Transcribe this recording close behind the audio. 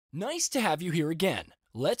Nice to have you here again.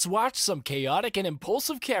 Let's watch some chaotic and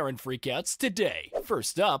impulsive Karen freakouts today.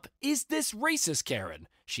 First up is this racist Karen.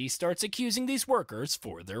 She starts accusing these workers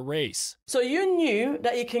for their race. So you knew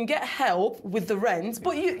that you can get help with the rent,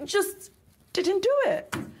 but you just didn't do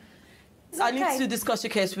it. It's I okay. need to discuss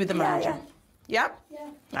your case with the manager. Yeah? Yeah.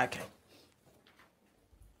 Okay.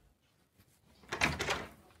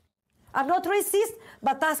 I'm not racist,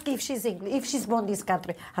 but ask if she's English, if she's born in this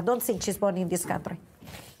country. I don't think she's born in this country.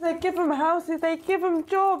 They give them houses, they give them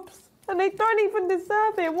jobs, and they don't even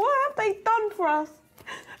deserve it. What have they done for us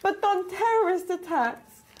but done terrorist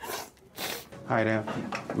attacks? Hi there.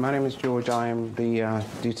 My name is George. I am the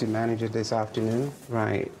duty manager this afternoon.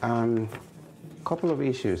 Right. Couple of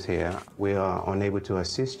issues here. We are unable to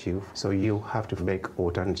assist you, so you have to make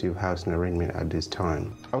alternative housing arrangement at this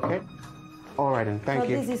time. Okay? All right, then. Thank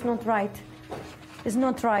you. This is not right. It's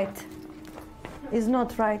not right. It's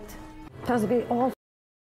not right. Because we all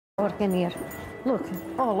working here. Look,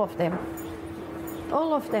 all of them.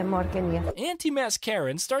 All of them working here. Anti-mask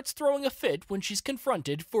Karen starts throwing a fit when she's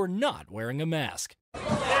confronted for not wearing a mask.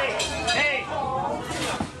 Hey! Hey!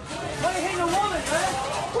 Why are you hitting a woman,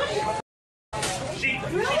 man?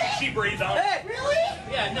 She breathes out. Hey! Really?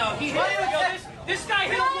 Yeah, no, he hit a This guy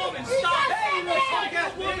hit a woman. Stop. Hey, this guy hit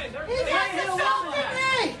a woman. This guy hit a woman.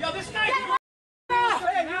 Yo, this guy hit a woman.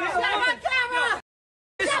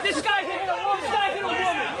 This guy hit a woman. This guy hit a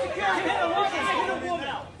woman. He hit a woman.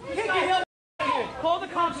 He hit a woman. Call the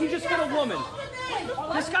cops. You just hit a woman.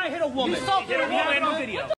 This guy hit a woman. You hit a woman on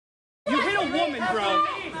video. You hit a woman, bro.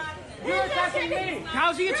 You're attacking me.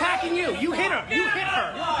 How's he attacking you? You hit her. You hit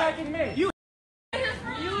her. You're attacking me. You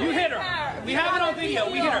hit her. We have it on video.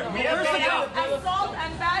 We hit her. Where's the cop? Assault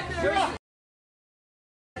and battery.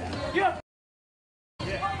 Yeah.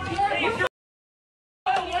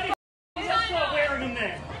 That's not wearing him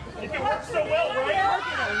there. If it works so well, right?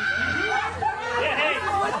 Yeah, hey.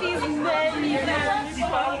 What these men He's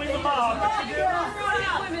following the mob.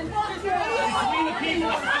 Between the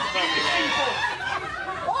people.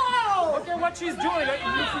 Oh! Look at what she's doing.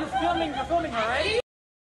 You're filming her, right?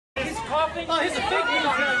 He's coughing. Oh, he's a fake news.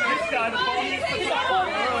 This guy, the police.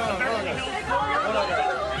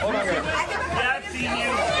 Hold on, guys. Yeah, I've seen you.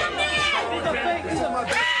 He's a fake news.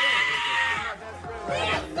 He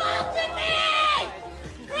assaulted me!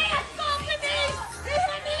 He assaulted me! He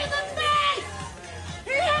hit me in the face!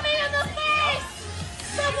 He hit me in the face!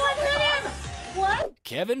 Someone hit him! What?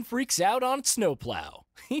 Kevin freaks out on snowplow.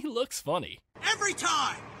 He looks funny. Every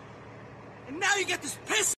time! And now you get this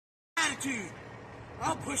piss attitude!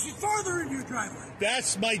 I'll push it farther in your driveway.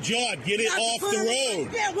 That's my job. Get it off the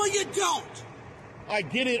road. Yeah, well, you don't. I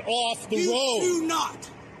get it off the road. You do not.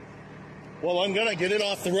 Well, I'm gonna get it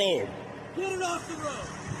off the road. Get it off the road.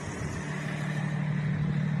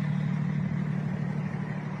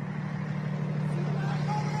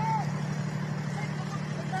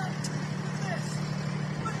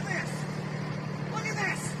 Look at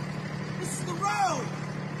this. This is the road.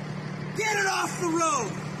 Get it off the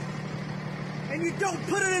road. And you don't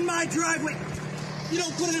put it in my driveway. You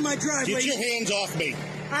don't put it in my driveway. Get your hands off me.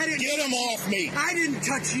 I didn't. Get them off me. I didn't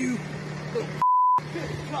touch you.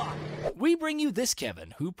 We bring you this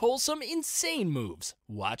Kevin, who pulls some insane moves.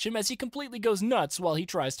 Watch him as he completely goes nuts while he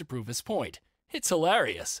tries to prove his point. It's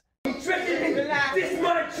hilarious. He's tricking me. This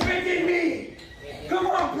man tricking me. Come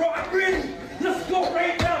on, bro. I'm ready. Let's go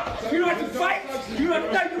right now. You know how to fight? You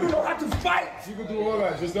know how to fight? You can do all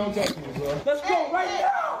that. Just don't touch me, bro. Let's go right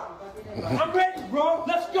now. I'm ready, bro.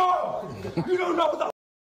 Let's go. You don't know what the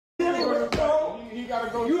you're dealing with, bro. He gotta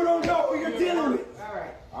go. You don't know who you're dealing with.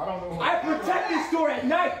 I don't know. I protect this store at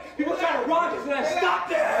night. People try to rob us and I stop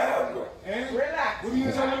them. And relax. What are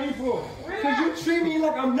you telling me for? Because you treat me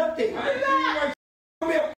like I'm nothing. I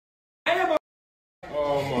am a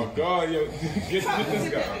oh my God, yo, get this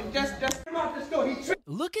guy. Just come out the store. He tricked.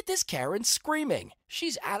 Look at this Karen screaming.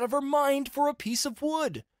 She's out of her mind for a piece of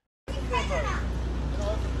wood.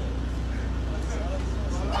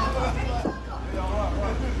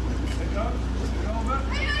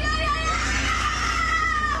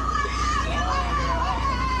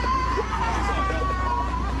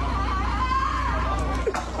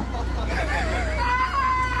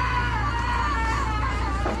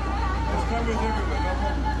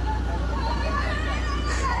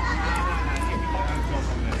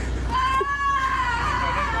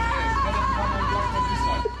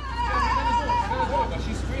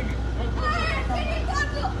 She's screaming.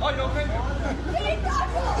 Oh, you okay?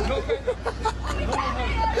 You okay?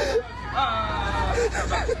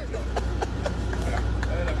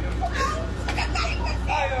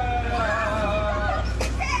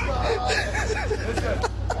 Listen,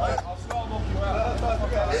 I'll slow walk you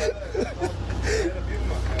out.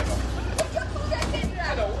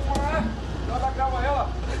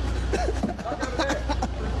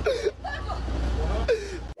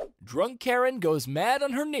 Karen goes mad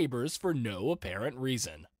on her neighbors for no apparent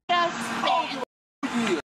reason. I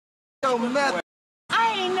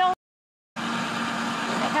ain't no.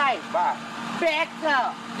 Hey, back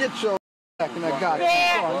up. Get your back in that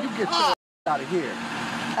goddamn car. You get your out of here.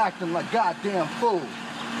 Acting like goddamn fool.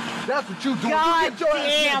 That's what you doing. You get your ass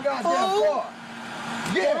in that goddamn car.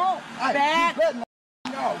 Yeah. Back.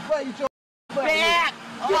 No, raise your back.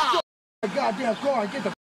 Get your goddamn car and get the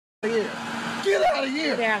out of here. Get out of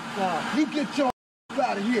here. Back up. You get your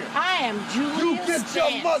out of here. I am Julia. You get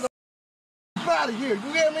your mother out of here.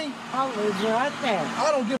 You hear me? I live right there.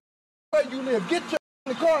 I don't give a where you live. Get your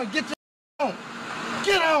in the car and get your on.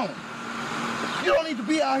 Get on. You don't need to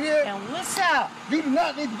be out here. And what's up? You do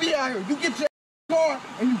not need to be out here. You get your car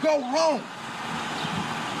and you go home.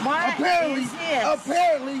 What apparently, is this?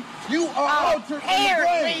 Apparently, you are altered in the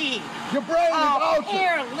brain. Your brain is altered.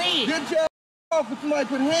 Apparently. Get your off with somebody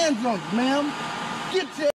put hands on you, ma'am. Get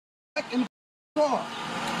your back in the car.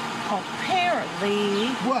 Apparently.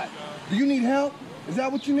 What? Do you need help? Is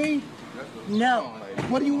that what you need? No.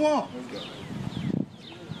 What do you want?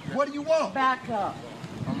 What do you want? Back up.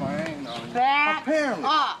 Back Apparently.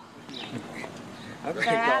 Up. I'm going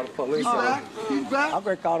to call the police. He's back? I'm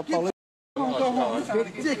going to call the police. Go home.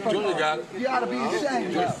 Julie got it. You ought to be ashamed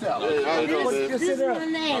of yourself. This is my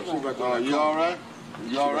neighbor. You all right?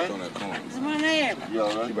 You all right? This is my neighbor. You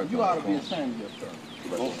all right? You ought to be ashamed of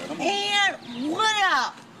yourself. And what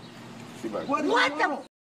up? What the up?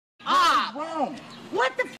 up? Wrong.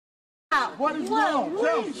 What the up? What is wrong?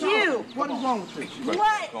 What is you? What is wrong with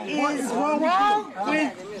you? What is wrong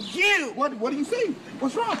with you? What do you see?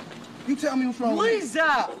 What's wrong? You tell me what's wrong with me. What is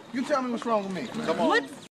up? You tell me what's wrong with me. Come on.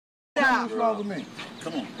 What's Tell me up? what's wrong with me.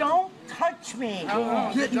 Come on. Don't touch me.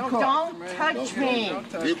 Get in the car. Don't touch me.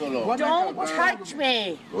 Leave it alone. Don't touch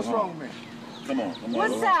me. What's wrong with me? Come on. Come on.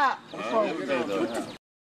 What's up? What's wrong with me?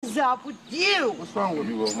 What's up with you? What's wrong with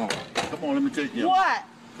You me? go home. Come on, let me take you home. What?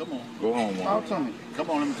 Come on. Go home, Talk woman. to me. Come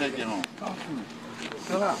on, let me take you home. Talk to me.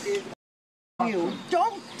 Chill out. You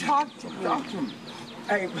don't talk to me. Talk to me.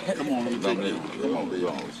 Hey, Come on, let me take you home. Come on,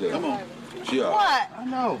 baby. Come on. what? I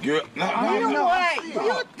know. Girl, You know what?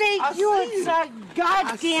 You think you're some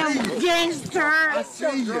goddamn gangster? I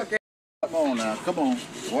see you. Come on now. Come on.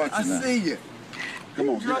 Watch I it now. see you. Come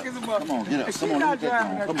on, get up. Come on, get up. Come on, let me take you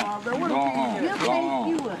home. Come on. Go home. You Go think home.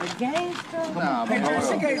 you a gangster? Nah, Come on. she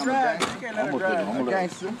can't drive. She can't let her drive. I'm gonna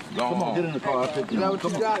Gangster. Come on. Get in the car. I'll take you Is that home. what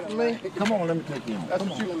Come you on. got for me? Come on, let me take you home. That's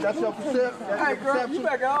what you. That's your perception. Hey, girl, you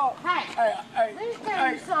back off. Hey, let me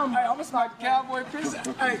tell you something. Hey, I'm gonna smack the cowboy piss.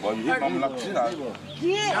 Hey, Boy, you hit me, I'm gonna knock the shit out of you.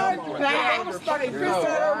 Get I'm back. gonna smack the piss out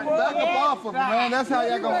of her, boy. Back up off of him, man. That's how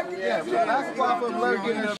y'all gonna. Yeah, back up off of him. Let her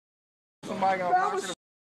get in the. Somebody gonna knock it.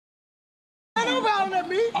 Ain't nobody at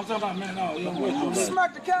me. I'm talking about, man, no, you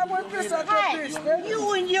Smack the cowboy piss out your Hey, bitch, man.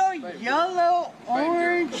 you and your yellow,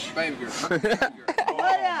 orange.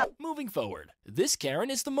 What up? Moving forward, this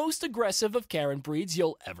Karen is the most aggressive of Karen breeds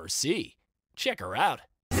you'll ever see. Check her out.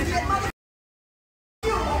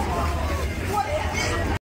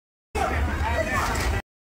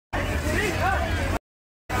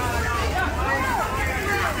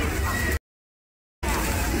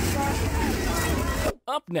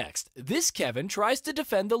 Up next, this Kevin tries to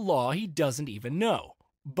defend the law he doesn't even know.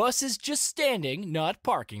 Bus is just standing, not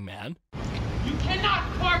parking, man. You cannot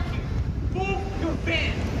park here. Move your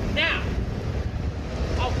van now.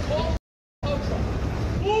 I'll call tow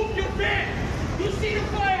truck. Move your van. You see the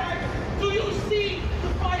fire hydrant? Do you see the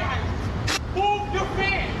fire hydrant? Move your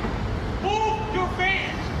van. Move your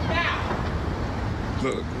van now.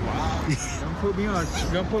 Look.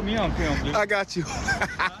 Don't put me on film, please. I got you.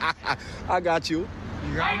 I got you.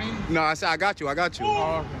 You got me? No, I said I got you. I got you. Move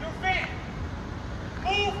your van.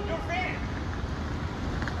 Move your van.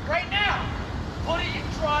 Right now. Put it in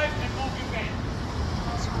drive and move your van.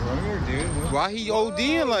 Right here, dude. Why he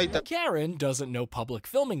ODing like that? Karen doesn't know public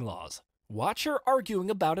filming laws. Watch her arguing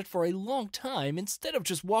about it for a long time instead of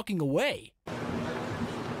just walking away.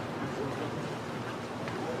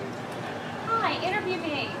 Hi, interview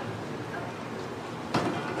me.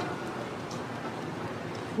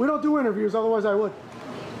 We don't do interviews, otherwise I would.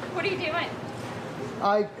 What are you doing?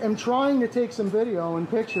 I am trying to take some video and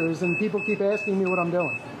pictures, and people keep asking me what I'm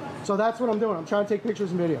doing. So that's what I'm doing. I'm trying to take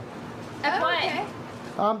pictures and video. Of what?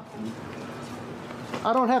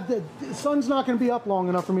 I don't have the sun's not going to be up long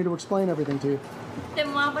enough for me to explain everything to you.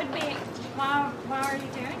 Then why are you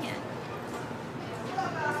doing it?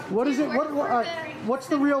 What is it? What's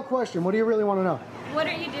the real question? What do you really want to know? What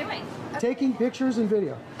are you doing? Taking pictures and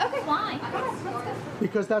video. Okay, why?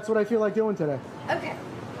 Because that's what I feel like doing today. Okay,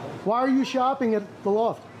 Why are you shopping at the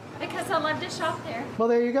loft? because I love to shop there. Well,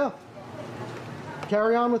 there you go.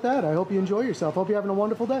 carry on with that. I hope you enjoy yourself. Hope you're having a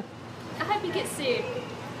wonderful day. I hope you get sued.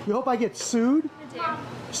 You hope I get sued? I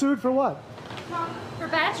do. Sued for what? For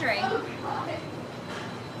badgering.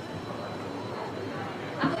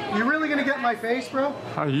 You really gonna get in my face, bro?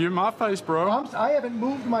 Are you in my face, bro? I haven't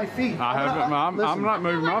moved my feet. I'm not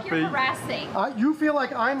moving my feet. You're harassing. You feel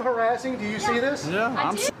like I'm harassing? Do you see this? Yeah,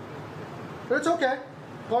 I do. It's okay.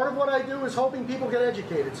 Part of what I do is hoping people get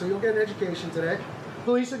educated, so you'll get an education today.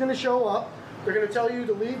 Police are going to show up. They're going to tell you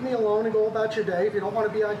to leave me alone and go about your day if you don't want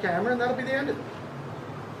to be on camera, and that'll be the end of it.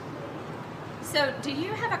 So, do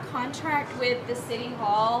you have a contract with the city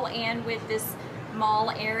hall and with this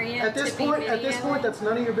mall area? At this point, that's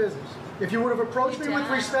none of your business. If you would have approached me with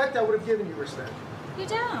respect, I would have given you respect. You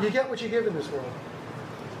don't. You get what you give in this world.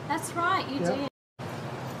 That's right, you do.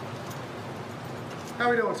 How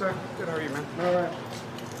are we doing, sir? Good, how are you, man? All right.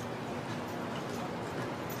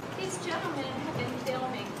 These gentlemen have been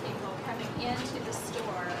filming people coming into the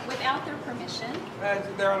store without their permission.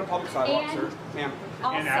 They're on a public sidewalk, sir. Ma'am.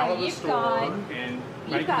 And out of the store and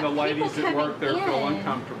making the ladies that work there feel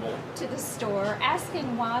uncomfortable. To the store,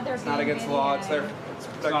 asking why they're being Not against the law. It's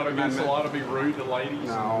videoed. Not against the law to be rude to ladies.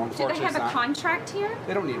 No, Do they unfortunately have a contract here?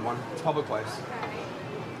 They don't need one. It's a public place.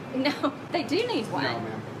 No, they do need one. No,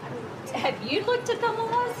 ma'am. Have you looked at the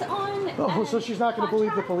laws on? Oh, so she's not going to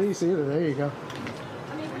believe the police either. There you go.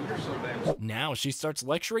 Now she starts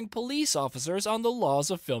lecturing police officers on the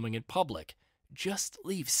laws of filming in public. Just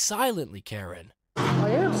leave silently, Karen.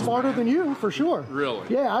 I am smarter than you, for sure. Really?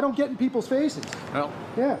 Yeah, I don't get in people's faces. Well.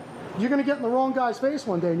 Yeah. You're going to get in the wrong guy's face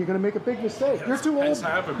one day, and you're going to make a big mistake. You're too old.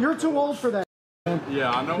 You're too old for that. Man.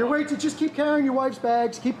 Yeah, I know. You're way to just keep carrying your wife's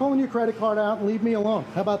bags, keep pulling your credit card out, and leave me alone.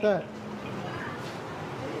 How about that?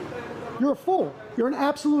 You're a fool. You're an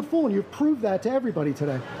absolute fool, and you've proved that to everybody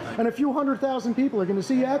today. And a few 100,000 people are going to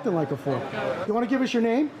see you acting like a fool. You want to give us your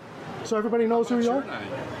name so everybody knows who you are?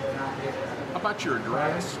 How about your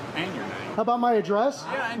address and your name? How about my address?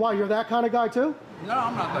 Yeah. Why, you're that kind of guy too? No,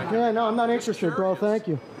 I'm not that guy. Yeah, no, I'm not interested, bro. Thank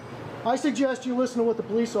you. I suggest you listen to what the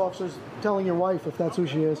police officer's telling your wife, if that's who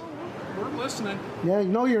she is. We're listening. Yeah, you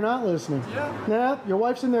know you're not listening. Yeah. Yeah, your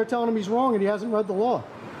wife's in there telling him he's wrong and he hasn't read the law.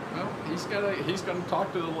 Well, he's gonna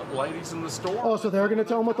talk to the ladies in the store. Oh, so they're going to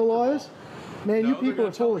tell him what the law is? Man, you people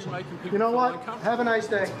are foolish. You know what? Have a nice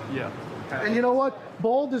day. Yeah. And you know what?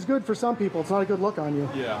 Bald is good for some people. It's not a good look on you.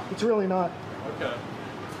 Yeah. It's really not.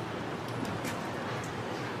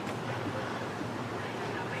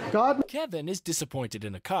 Okay. Kevin is disappointed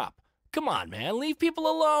in a cop. Come on, man, leave people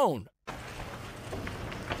alone.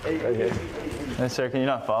 Hey, sir, can you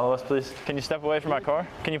not follow us, please? Can you step away from my car?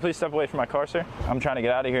 Can you please step away from my car, sir? I'm trying to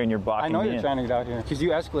get out of here and you're blocking me in. I know you're trying to get out here because you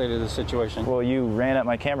escalated the situation. Well, you ran at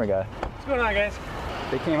my camera guy. What's going on, guys?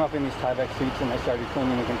 They came up in these tie-back suits and they started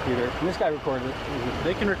cleaning the computer. And this guy recorded it.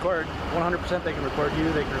 They can record. 100% they can record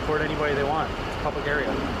you. They can record anybody they want. It's a public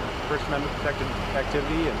area. First Amendment protected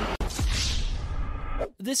activity.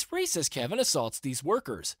 This racist Kevin assaults these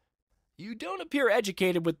workers. You don't appear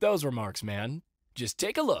educated with those remarks, man. Just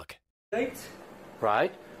take a look.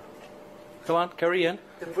 Right. Come on, carry on.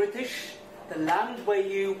 The British, the land where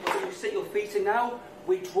you sit your feet in now,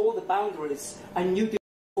 we draw the boundaries, and you do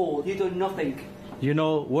all. You do nothing. You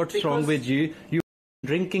know what's wrong with you? You're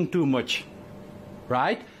drinking too much.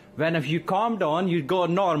 Right? When if you calm down, you go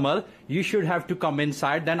normal, you should have to come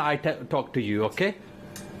inside, then I talk to you, okay?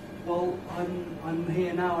 Well, I'm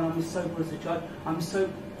here now and I'm sober as a judge. I'm so...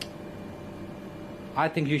 I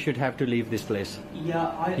think you should have to leave this place.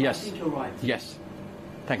 Yeah, I think you're right. Yes.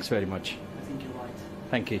 Thanks very much. I think you're right.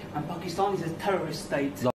 Thank you. And Pakistan is a terrorist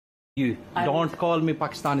state. You don't call me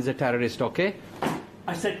Pakistan is a terrorist, okay?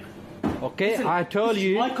 I said... Okay, listen, I told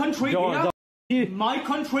you. My country, my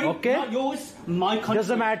country, okay? not yours, my country.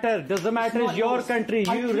 Doesn't matter. Doesn't matter. It's your country.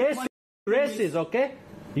 You racist, okay?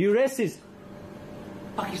 You racist.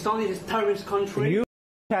 Pakistan is a terrorist country. You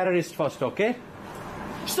terrorist first, okay?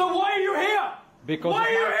 So why are you here? Because why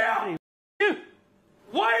are you here?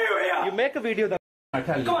 Why are you here? You make a video that I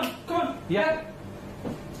tell you. Come on. Yeah.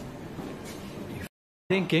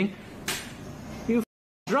 Thinking, you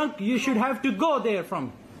drunk, you should have to go there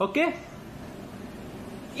from, okay?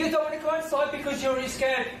 You don't want to go inside because you're really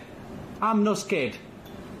scared. I'm not scared.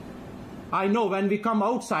 I know when we come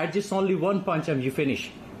outside, just only one punch and you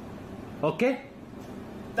finish. Okay?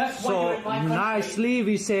 That's why you're in my country. Nicely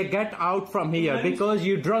we say get out from here because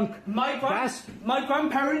you drunk. My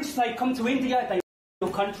grandparents, they come to India, they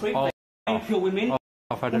your country, they rape your women.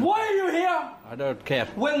 Why are you here? I don't care.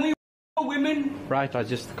 When we women. Right, I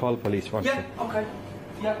just call police. Yeah, okay.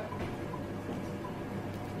 Yeah.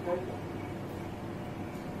 Okay.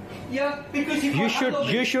 Yeah, because you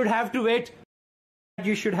should have to wait.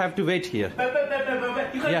 You should have to wait here.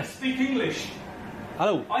 You can't Yes. speak English.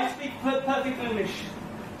 Hello. I speak perfect English.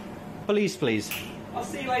 Police, please. I'll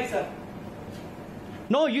see you later.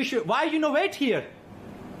 No, you should. Why you no wait here?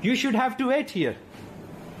 You should have to wait here.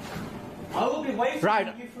 I will be waiting Right.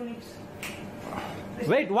 for you for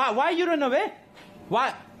Wait. Why you run away?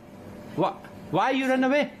 Why you run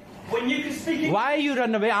away? When you can speak English. Why you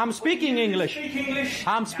run away? I'm speaking English. Speak English.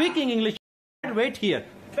 I'm speaking English. Wait here.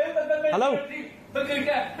 Hello.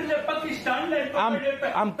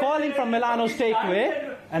 I'm calling from Milano's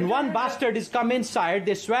Takeaway, and one bastard is come inside.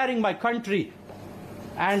 They're swearing my country,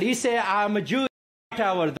 and he say I'm a Jew.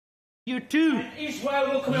 Whatever. You too. And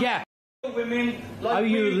Israel will come Yeah. women like Are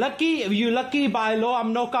you we. lucky? Are you lucky by law?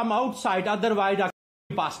 I'm no come outside. Otherwise, I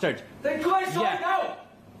bastard. Then go inside now.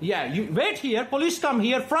 Yeah, you wait here. Police come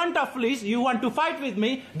here. Front of police. You want to fight with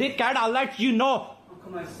me, dickhead? I'll let you know. I'll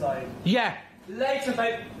come outside. Yeah. Later,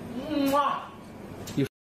 babe. Mwah. You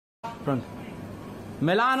front.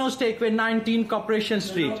 Milano's Takeaway, 19 Corporation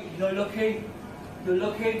Street. You're lucky. You're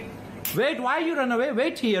lucky. Wait, why you run away?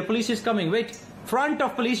 Wait here. Police is coming. Wait. Front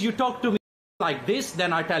of police. You talk to me like this,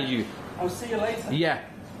 then I tell you. I'll see you later. Yeah.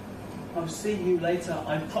 I'll see you later.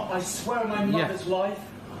 I swear on my mother's life.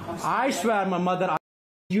 I swear, my mother.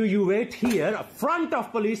 You wait here. Front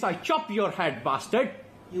of police. I chop your head, bastard.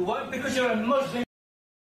 You won't because you're a Muslim.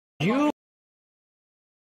 You.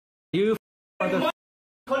 In my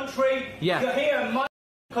country. Yeah. You're here in my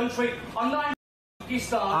country. I'm not in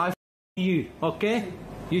Pakistan. I you. Okay.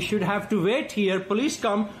 You should have to wait here. Police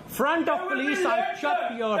come. Front of police. I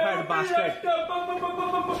chop your head, bastard.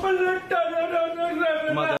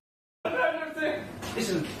 Mother.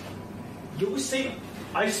 Listen. You will see.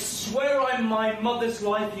 I swear on my mother's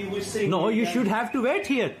life, you will see. No, me you again. should have to wait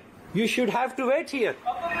here. You should have to wait here.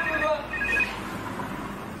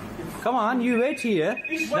 Come on, you wait here.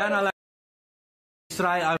 Then I'll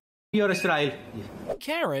Israel. You're Israel.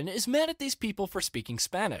 Karen is mad at these people for speaking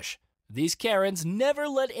Spanish. These Karens never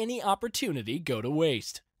let any opportunity go to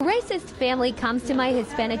waste. A racist family comes to my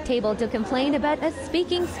Hispanic table to complain about us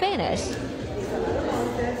speaking Spanish.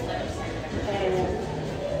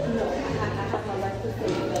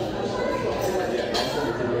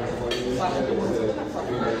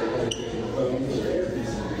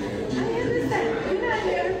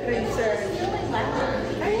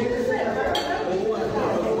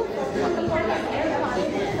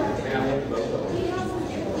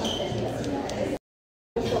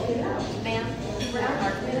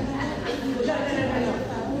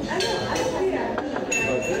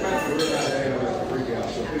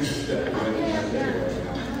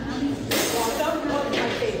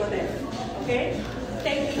 Okay?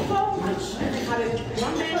 Thank you so much. Have a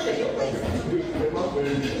wonderful day.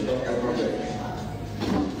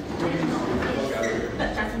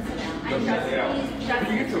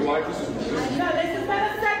 You get to like this is No, this is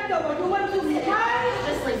not a sector where you want to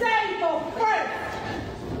smile, say go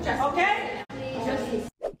first. Okay?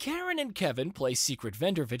 Karen and Kevin play secret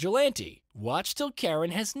vendor vigilante. Watch till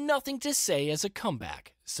Karen has nothing to say as a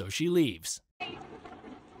comeback, so she leaves.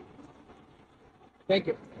 Thank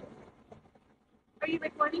you. Are you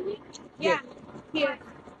recording me? Yeah. Here.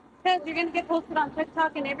 Because you're gonna get posted on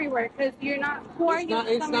TikTok and everywhere. Because you're not. Who are you?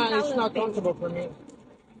 It's not comfortable for me.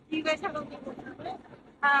 Do you guys have a legal permit?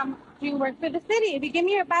 Do you work for the city? If you give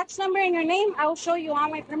me your batch number and your name, I will show you all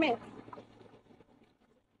my permits.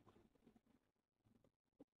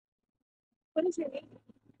 What is your name?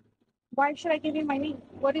 Why should I give you my name?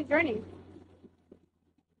 What is your name?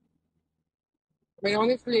 I mean,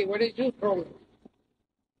 honestly, what is your problem?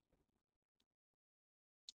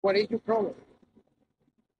 What is your problem?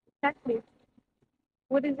 Exactly.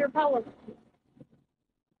 What is your problem?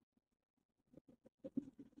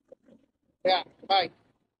 Yeah, bye.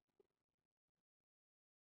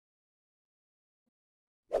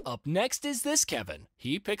 Up next is this Kevin.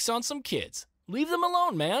 He picks on some kids. Leave them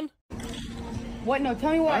alone, man. What? No,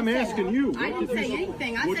 tell me what I'm I said. asking you. I didn't say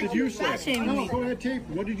anything. I What said did you say? flashing No, me. go ahead, tape.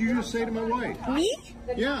 What did you just say to my wife? Me?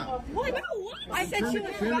 Yeah. What? No, what? I said Turn she the-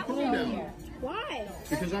 was turn the phone flashing down. me. Why?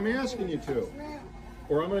 Because I'm asking you to.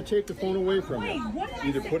 Or I'm going to take the phone away from you. Wait, what did I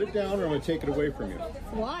Either say? put it down or I'm going to take it away from you.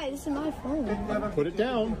 Why? This is my phone. Put it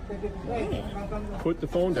down. Put the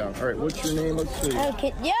phone down. All right, what's your name? Let's see.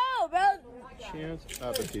 Okay. Yo, bro. Chance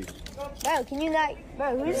Apathy. Bro, can you not?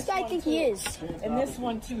 Bro, who does this guy think he is? And this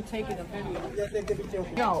one too, taking a video.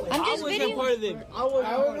 No, I'm just videoing. part of them. I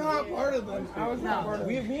was not part of them. I was not part of them.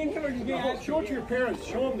 Me and him are just being Show it to your parents.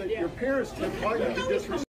 Show them that your parents can call you to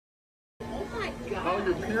disrespect. Oh my God. How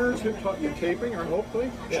your parents parents have taught you taping, or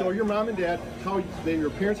hopefully show your mom and dad how your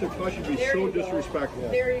parents have taught you to be so disrespectful.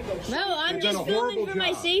 There you go. No, I'm just filming for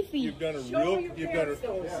my safety. You've done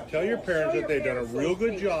tell your parents that they've done a real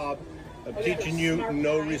good job of teaching you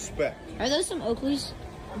no respect. Are those some Oakleys?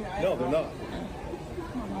 No, they're not.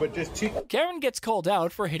 But just Karen gets called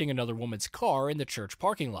out for hitting another woman's car in the church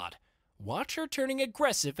parking lot. Watch her turning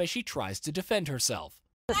aggressive as she tries to defend herself.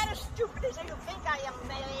 Not as stupid as you think I am,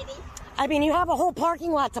 lady. I mean, you have a whole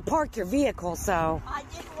parking lot to park your vehicle, so... I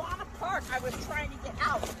didn't want to park. I was trying to get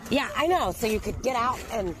out. Yeah, I know. So you could get out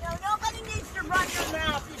and... No, nobody needs to run your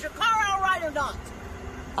mouth. Is your car all right or not?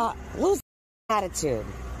 Lose attitude.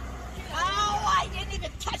 Oh, I didn't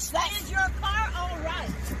even touch that. Is your car all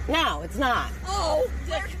right? No, it's not. Oh,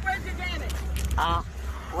 where's the damage?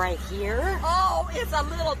 Right here. Oh, it's a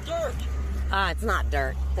little dirt. It's not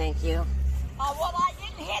dirt. Thank you. Oh, well, I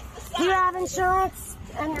didn't hit the side. Do you have insurance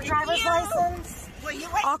and your driver's license? Well, you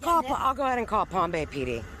I'll go ahead and call Palm Bay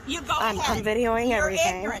PD. You go I'm ahead. videoing You're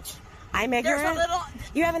everything. Ignorant. I'm ignorant.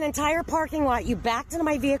 You have an entire parking lot. You backed into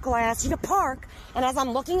my vehicle. I asked you to park, and as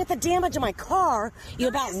I'm looking at the damage in my car, you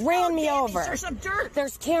about ran me over. There's some dirt.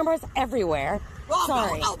 There's cameras everywhere. Oh,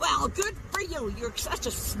 Sorry. Well, good for you. You're such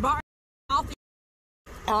a smart mouth.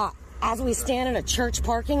 As we stand in a church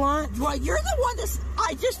parking lot. Well, you're the one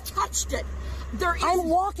I just touched it. I'm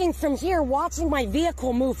walking from here, watching my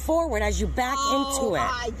vehicle move forward as you back into it.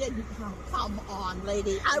 I didn't. Come on,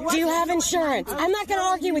 lady. Do you have insurance? I'm not going to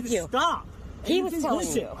argue with you. Stop. He was telling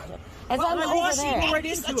you. As I'm over there. Right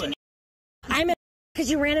into it. I'm in because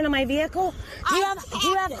you ran into my vehicle. Do you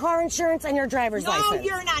have car insurance and your driver's license? No,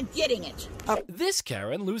 you're not getting it. This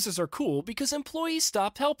Karen loses her cool because employees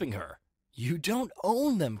stopped helping her. You don't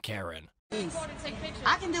own them, Karen.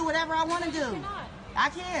 I can do whatever I want to do. I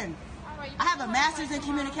can. I have a master's in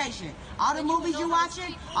communication. All the movies you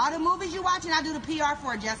watching, I do the PR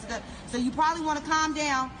for, Jessica. So you probably want to calm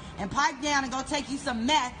down and pipe down and go take you some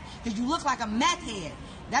meth because you look like a meth head.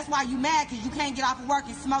 That's why you mad, because you can't get off of work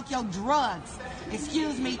and smoke your drugs.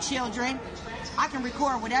 Excuse me, children. I can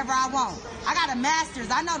record whatever I want. I got a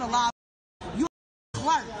master's. I know the law. You a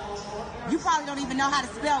clerk. You probably don't even know how to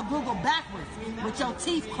spell Google backwards with your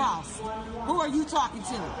teeth crossed. Who are you talking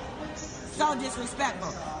to? So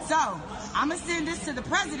disrespectful. So, I'm going to send this to the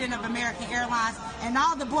president of American Airlines and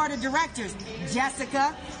all the board of directors.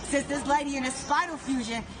 Jessica, since this lady in a spinal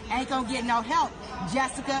fusion ain't going to get no help,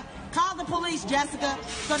 Jessica, call the police, Jessica,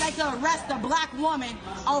 so they can arrest a black woman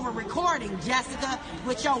over recording, Jessica,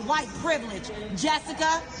 with your white privilege.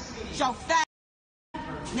 Jessica, your fat...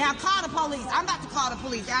 Now call the police. I'm about to call the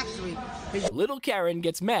police, actually. Little Karen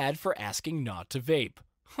gets mad for asking not to vape.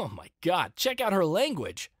 Oh my God, check out her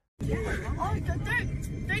language. Oh,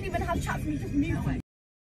 don't even have chat for me, just mute it.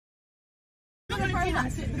 You're not gonna do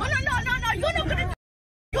that. No, you're not gonna do.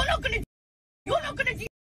 You're not gonna do. You're not gonna do.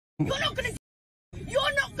 You're not gonna do.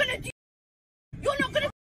 You're not gonna do. You're not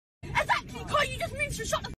gonna. Exactly, Carl, you just moved, so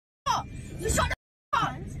shut the up. So shut the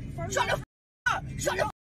up. Shut the up. Shut the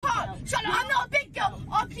up. Shut up. I'm not a big girl.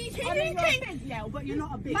 Oh, please, hear me, King. Yeah, but you're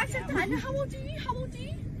not a big girl. How old are you? How old are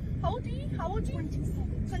you? How old are you? How old are you?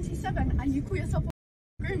 27. And you call yourself a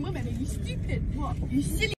grown woman? Are you stupid? What? You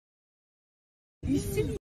silly. You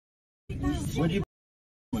silly. What do you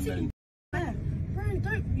then? Bro,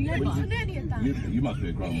 don't. You don't need to know any of that. You must be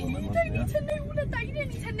a grown woman. You don't need to know all of that. You don't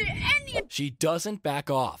need to know any of that. She doesn't back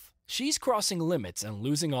off. She's crossing limits and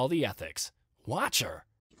losing all the ethics. Watch her.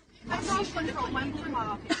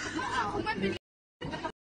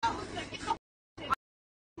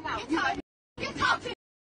 Get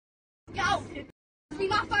out! Be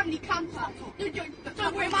my family camper.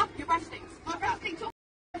 Don't worry about your resting. My resting to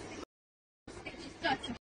she's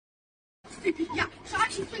dirty. Stupid. Yeah, so I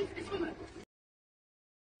actually think this woman.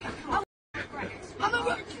 I'm a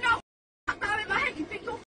root now. I'm in my head. You think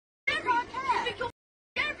you're scary? You think you're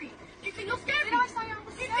scary? You think you're scary? Did I say I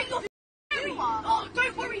was scary? You think you're scary? Oh,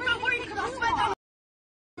 don't worry, because I swear down.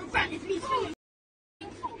 Regret is me too. The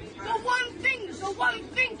one thing you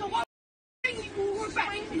will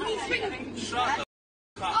regret is me swinging. Shut up.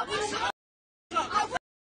 I will shut up. I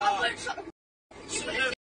won't shut up.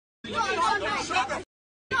 No, I won't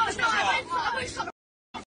shut up.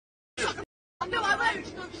 No, I won't.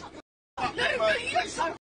 No, you don't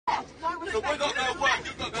shut up. So we got no work,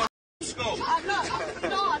 you've got to go to school.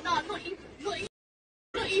 No, not even.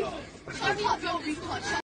 I can't go be quite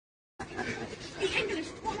shut up. Speak English.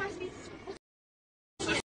 What am I speaking?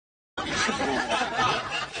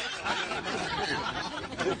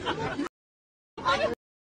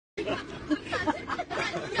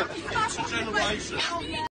 Generation.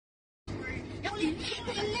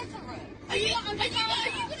 Are you gonna do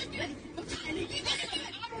it?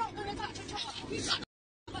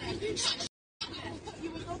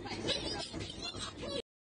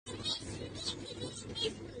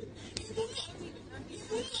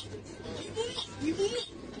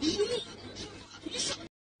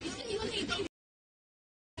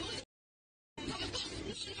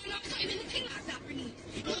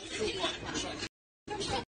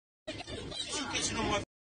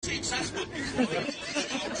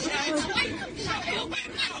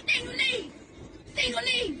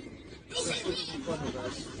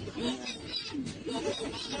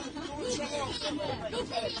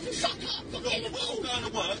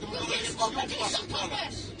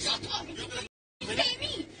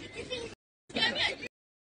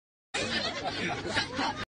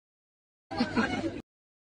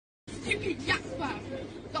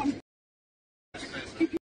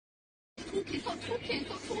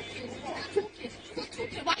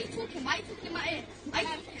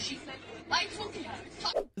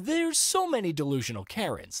 There's so many delusional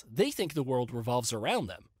Karens, they think the world revolves around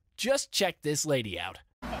them. Just check this lady out.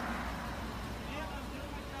 Yeah,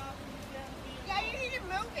 you need to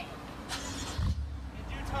move it.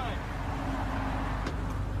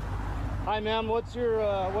 Hi, ma'am. What's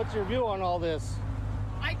your view on all this?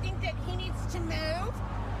 I think that he needs to move.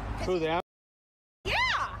 Who, the ambulance? Yeah.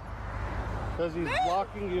 Because he's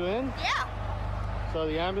blocking you in? Yeah. So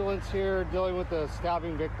the ambulance here dealing with the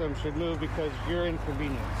stabbing victim should move because you're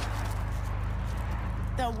inconvenienced.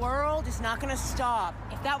 The world is not going to stop.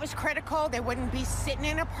 If that was critical, they wouldn't be sitting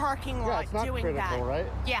in a parking lot it's not doing critical, that. right?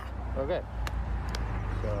 Yeah. Okay.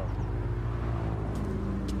 So.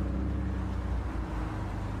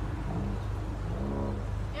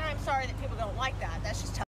 And I'm sorry that people don't like that. That's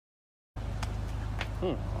just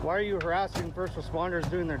Why are you harassing first responders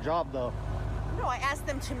doing their job, though? No, I asked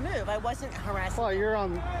them to move. I wasn't harassing. Well, you're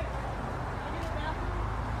on. Have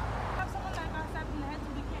someone that got stabbed in the head, so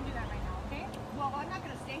we can't do that right now, okay? Well, I'm not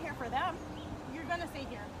going to stay here for them. You're gonna stay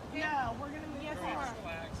here. Okay? No, we're going to move. Yes, you are.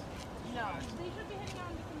 No. They should be hitting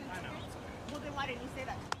on the community. I know. Well, then why didn't you say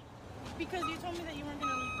that? Because you told me that you weren't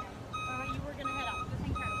gonna leave them. You were gonna head out. Just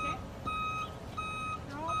hang tight, okay?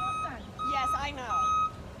 You're almost done. Yes, I know.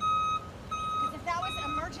 Because if that was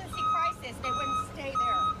an emergency crisis, they wouldn't stay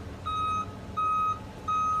there.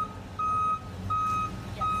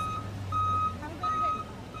 Yes. Have a better day.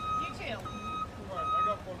 You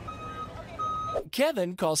too.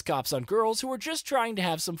 Kevin calls cops on girls who are just trying to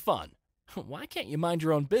have some fun. Why can't you mind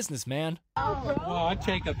your own business, man? Well, I'll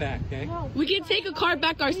take it back, okay? We can take a car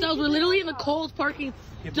back ourselves. We're literally in the cold parking.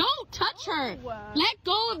 Don't touch her. Let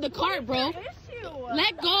go of the cart, bro.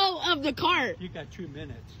 Let go of the cart. You got 2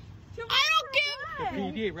 minutes. I don't give. The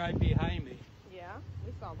PD right behind me. Yeah,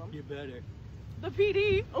 we saw them. You better. The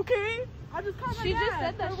PD, okay? I just called my She dad. just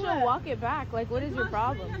said that she'll walk it back. Like, what is your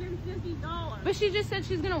problem? $350. But she just said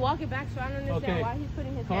she's gonna walk it back, so I don't understand Okay. why he's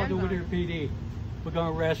putting his Call hands the on Whittier her. PD. We're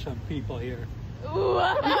going to arrest some people here. Ooh.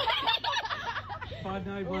 Call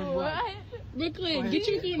 911. What? Brooklyn, Go get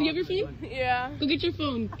your ahead. phone. You have your phone? Yeah. Go get your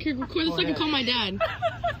phone. Record this so I can call my dad.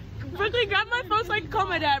 Brooklyn, grab my phone so I can call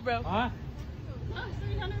my dad, bro. Huh?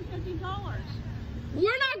 $350.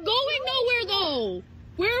 We're not going nowhere, though.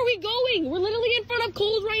 Where are we going? We're literally in front of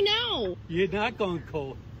Kohl's right now. You're not going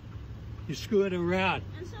cold. You're screwing around.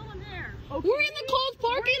 And so am there. Okay. We're in the Kohl's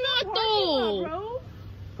parking lot, though. Bro.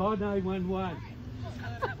 Call 911.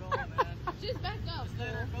 Just back up. Let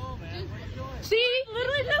her go, man. See?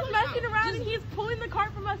 Literally just messing around and he's pulling the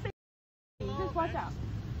cart from us. Just watch out.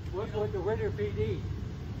 What's with the Whittier PD?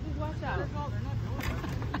 Just watch out.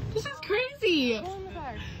 This is crazy.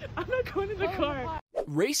 I'm not going in the car.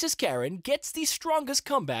 Racist Karen gets the strongest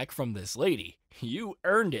comeback from this lady. You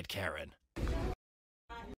earned it, Karen.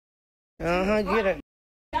 Get it.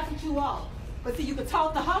 That's what you are. But see, you can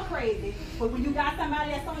talk to her crazy, but when you got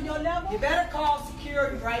somebody that's on your level, you better call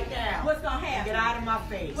security right now. What's gonna happen? Get out of my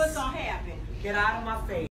face. What's gonna happen? Get out of my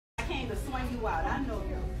face. I came to swing you out. I know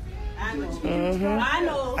you. I know. I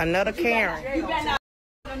know. Another Karen. You better not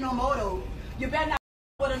with her no more though. You better not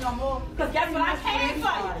with her no more. Because guess what? I came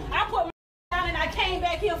for you. I put my down and I came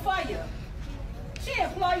back here for you. She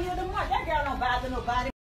employ you the month. That girl don't bother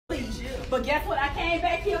nobody. Please. But guess what? I came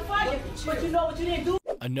back here for you. But you know what you didn't do?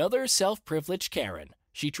 Another self-privileged Karen.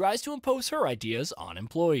 She tries to impose her ideas on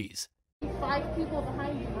employees. 5 people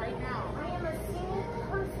behind you right now. I am a single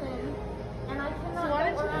person, and I cannot. So why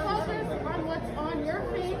don't you focus on what's on your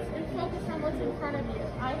face and focus on what's in front of you?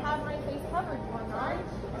 I have my face covered, right?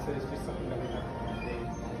 So it's just something that we have to mandate.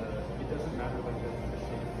 It doesn't matter whether the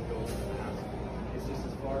machine goes in the past. It's just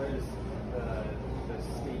as far as the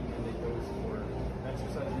statement that goes for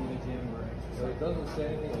exercising in the gym or exercising. So it doesn't say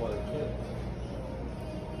anything about a kid.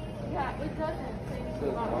 Yeah, it doesn't say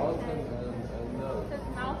anything about it. It says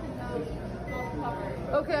mouth and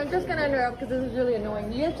Okay, I'm just gonna interrupt because this is really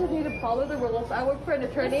annoying. You guys just need to follow the rules. I work for an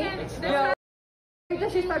attorney. No.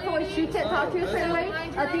 Does she start calling she can't talk to you straight away?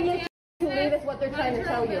 I think it's too late is what they're trying to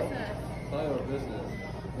tell you. File a business.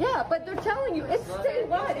 Yeah, but they're telling you it's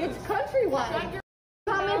statewide, it's countrywide.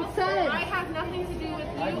 Common sense. I have nothing to do with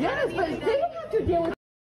you. Yes, but they don't have to deal with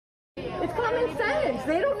it's common sense.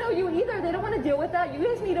 They don't know you either. They don't want to deal with that. You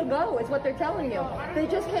guys need to go. It's what they're telling you. They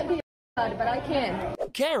just can't be but I can.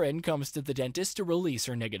 Karen comes to the dentist to release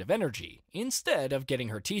her negative energy instead of getting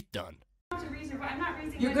her teeth done.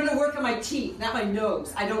 You're going to work on my teeth, not my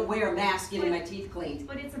nose. I don't wear a mask getting my teeth cleaned.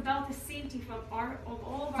 But it's about the safety of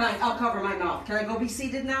all of our... Fine, I'll cover my mouth. Can I go be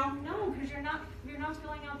seated now? No, because you're not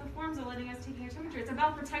filling out the forms or letting us take your temperature. It's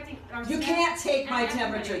about protecting our... You can't take my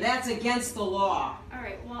temperature. That's against the law. All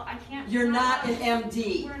right, well, I can't... You're not an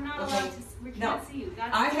MD. We're not allowed to... We can't see you.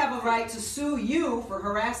 I have a right to sue you for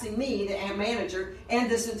harassing me, the manager, and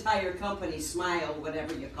this entire company, Smile,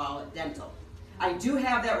 whatever you call it, dental. I do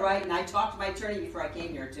have that right, and I talked to my attorney before I came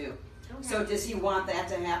here, too. Okay. So does he want that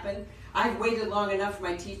to happen? I've waited long enough for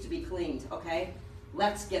my teeth to be cleaned, okay?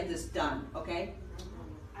 Let's get this done, okay?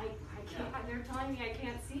 I can't. They're telling me I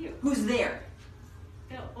can't see you. Who's there?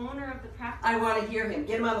 The owner of the practice. I want to hear him.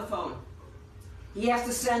 Get him on the phone. He has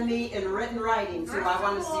to send me in written writing, so I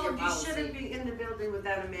want to see your policy. You shouldn't be in the building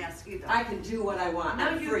without a mask either. I can do what I want. No,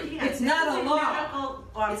 I'm free. You can't. It's not a law.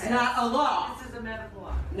 It's not a law. This is a medical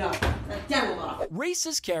law. No, it's a dental law.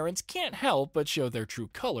 Racist Karens can't help but show their true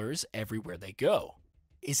colors everywhere they go.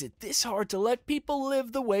 Is it this hard to let people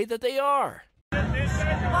live the way that they are? All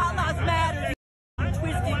lives matter,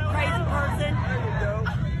 twisted, crazy person.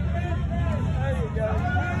 There you go.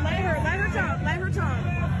 Let her talk. Let her talk.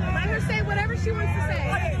 Let her say whatever she wants to say.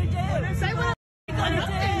 What are you gonna do? Say whatever.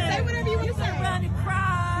 Say whatever you want to say. Run and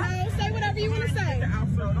cry. No, say whatever you want to say.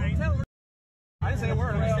 Don't tell her. I didn't say a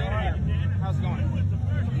word. I'm standing here. How's it going? You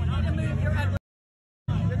need to move your head.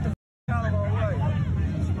 Get the out of our way.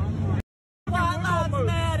 All lives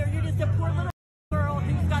matter. You're just a poor little girl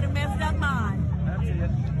who's got a messed up mind. That's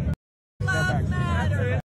it. Lives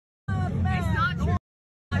matter. It's not true.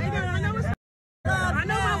 I know it's. I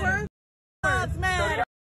know my word. Lives matter.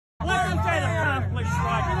 Look at that accomplished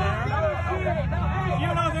right there.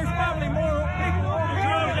 You know, there's probably more people on the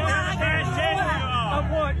road of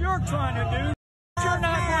what you're trying to do. You're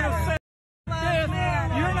not going to settle this.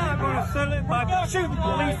 You're not going to settle it by shooting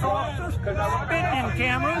police officers, spitting in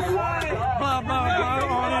cameras, blah, blah,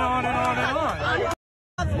 blah, on and on and on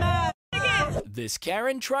and on. This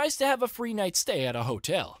Karen tries to have a free night stay at a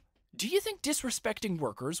hotel. Do you think disrespecting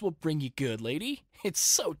workers will bring you good, lady? It's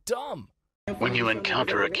so dumb. When you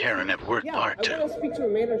encounter a Karen at work, part 2. I want to speak to a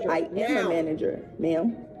manager. I am a manager,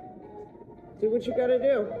 ma'am. Do what you gotta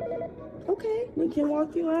do. Okay, we can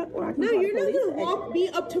walk you up, or I can. No, you're not gonna walk me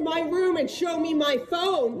up to my room and show me my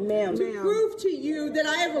phone, ma'am, to prove to you that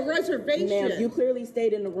I have a reservation. Ma'am, you clearly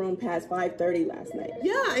stayed in the room past 5:30 last night.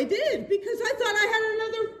 Yeah, I did, because I thought I had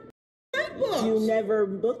another night booked. You never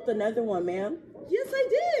booked another one, ma'am. Yes, I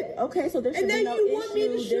did. Okay, so there should be no issue. And then you want me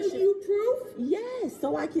to show you proof? Yes,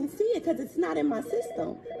 so I can see it, because it's not in my system.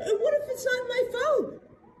 And what if it's not in my phone?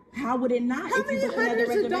 How would it not? How many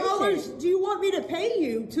hundreds of dollars do you want me to pay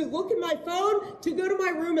you to look in my phone, to go to my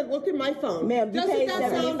room and look in my phone? Ma'am, you paid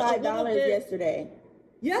 $75 yesterday.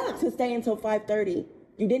 Yeah. To stay until 5:30.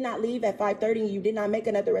 You did not leave at 5:30 and you did not make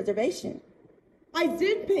another reservation. I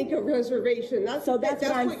did make a reservation. That's what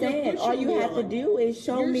I'm saying. All you have to do is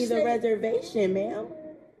show me the reservation, ma'am.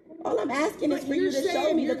 All I'm asking is for you to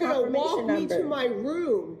show me the confirmation number. You're walk me to my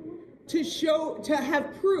room to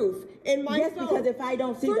have proof in my phone. Yes, because if I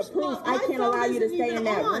don't see the proof, I can't allow you to stay in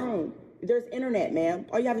that room. There's internet, ma'am.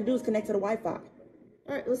 All you have to do is connect to the Wi-Fi. All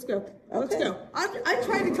right, let's go. Let's go. I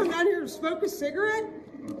tried to come down here to smoke a cigarette,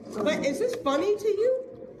 but is this funny to you?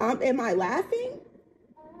 Am I laughing?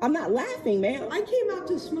 I'm not laughing, ma'am. I came out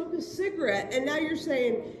to smoke a cigarette, and now you're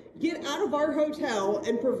saying, get out of our hotel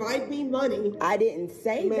and provide me money. I didn't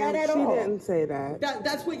say that at all. She didn't say that.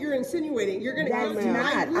 That's what you're insinuating. You're going to go to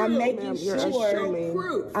my room. I'm making show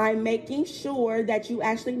proof. I'm making sure that you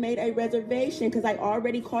actually made a reservation, because I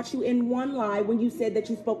already caught you in one lie when you said that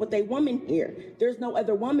you spoke with a woman here. There's no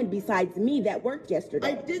other woman besides me that worked yesterday.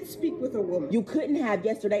 I did speak with a woman. You couldn't have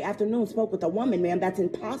yesterday afternoon spoke with a woman, ma'am. That's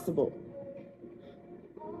impossible.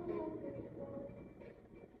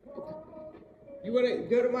 You want to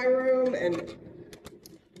go to my room and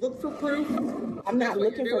look for proof? I'm not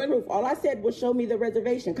looking for proof. All I said was show me the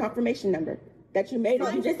reservation confirmation number that you made.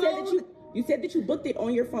 You just said that you said that you booked it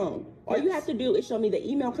on your phone. All you have to do is show me the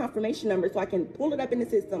email confirmation number so I can pull it up in the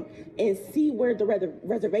system and see where the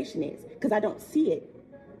reservation is, because I don't see it.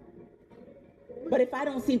 Oh But if I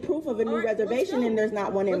don't see proof of a new reservation and there's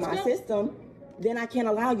not one in my system, then I can't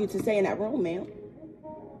allow you to stay in that room, ma'am.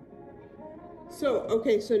 So,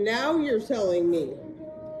 okay, so now you're telling me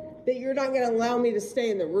that you're not going to allow me to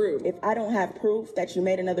stay in the room. If I don't have proof that you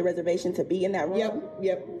made another reservation to be in that room,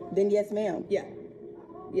 then yes, ma'am. Yeah,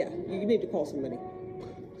 you need to call somebody.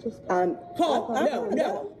 Call.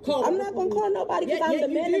 No. Call. I'm not going to call nobody because I'm the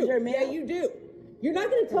manager, ma'am. Yeah, you do. You're not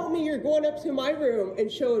going to tell me you're going up to my room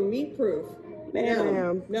and showing me proof.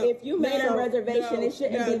 Ma'am, if you made a reservation, it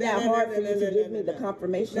shouldn't be that hard for you to give me the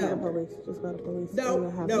confirmation. Just go to police.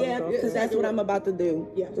 Yeah, because that's what I'm about to do.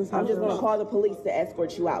 Yeah. I'm just going to call the police to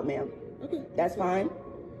escort you out, ma'am. Okay. That's fine.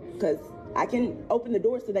 Because I can open the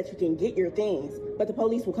door so that you can get your things, but the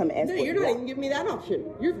police will come and escort you out. No, you're not even giving me that option.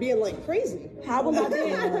 You're being like crazy. How am I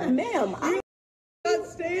being? Ma'am, I'm not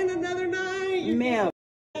staying another night. Ma'am.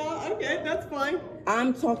 Okay, that's fine.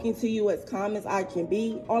 I'm talking to you as calm as I can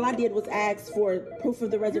be. All I did was ask for proof of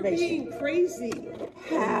the reservation. You're being crazy.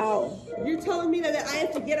 How? You're telling me that I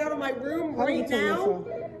have to get out of my room right now?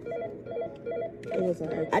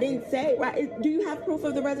 I didn't say, right? Do you have proof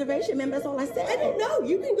of the reservation, ma'am? That's all I said. I don't know.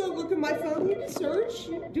 You can go look at my phone. You can search.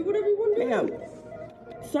 Do whatever you want to do. Ma'am,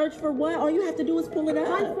 search for what? All you have to do is pull it up.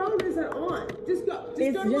 My phone isn't on. Just go.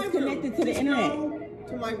 It's just connected to the internet. Go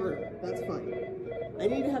to my room. That's fine. I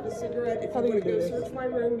need to have a cigarette. If you want to go search my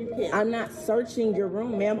room, you can. I'm not searching your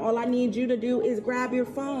room, ma'am. All I need you to do is grab your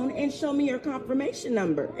phone and show me your confirmation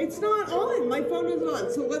number. It's not on. My phone is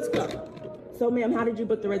on. So let's go. So, ma'am, how did you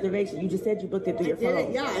book the reservation? You just said you booked it through your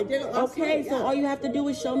phone. Yeah, I did it last night. Okay, so all you have to do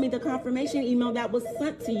is show me the confirmation email that was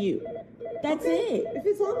sent to you. That's it. If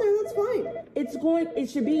it's on there, that's fine. It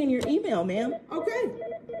should be in your email, ma'am. Okay.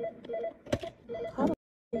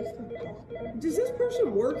 Does this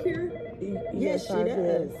person work here? Yes, she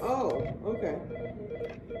does. Oh, okay.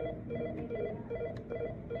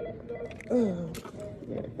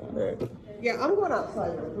 Yeah, I'm going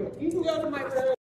outside real quick. You can go to my room.